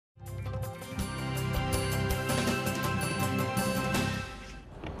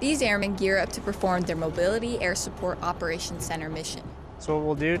These airmen gear up to perform their Mobility Air Support Operations Center mission. So what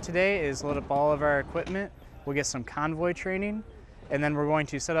we'll do today is load up all of our equipment, we'll get some convoy training, and then we're going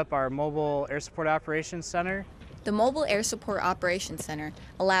to set up our Mobile Air Support Operations Center. The Mobile Air Support Operations Center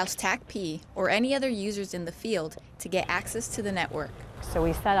allows TACP or any other users in the field to get access to the network. So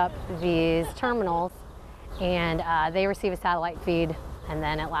we set up these terminals and they receive a satellite feed, and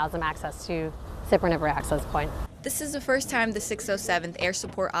then it allows them access to SIP River access point. This is the first time the 607th Air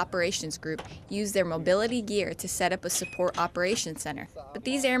Support Operations Group used their mobility gear to set up a support operations center. But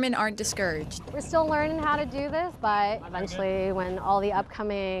these airmen aren't discouraged. We're still learning how to do this, but eventually when all the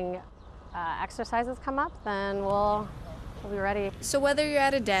upcoming exercises come up, then we'll be ready. So whether you're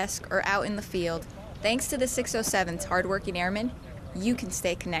at a desk or out in the field, thanks to the 607's hardworking airmen, you can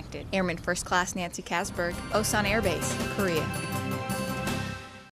stay connected. Airman First Class Nancy Kasberg, Osan Air Base, Korea.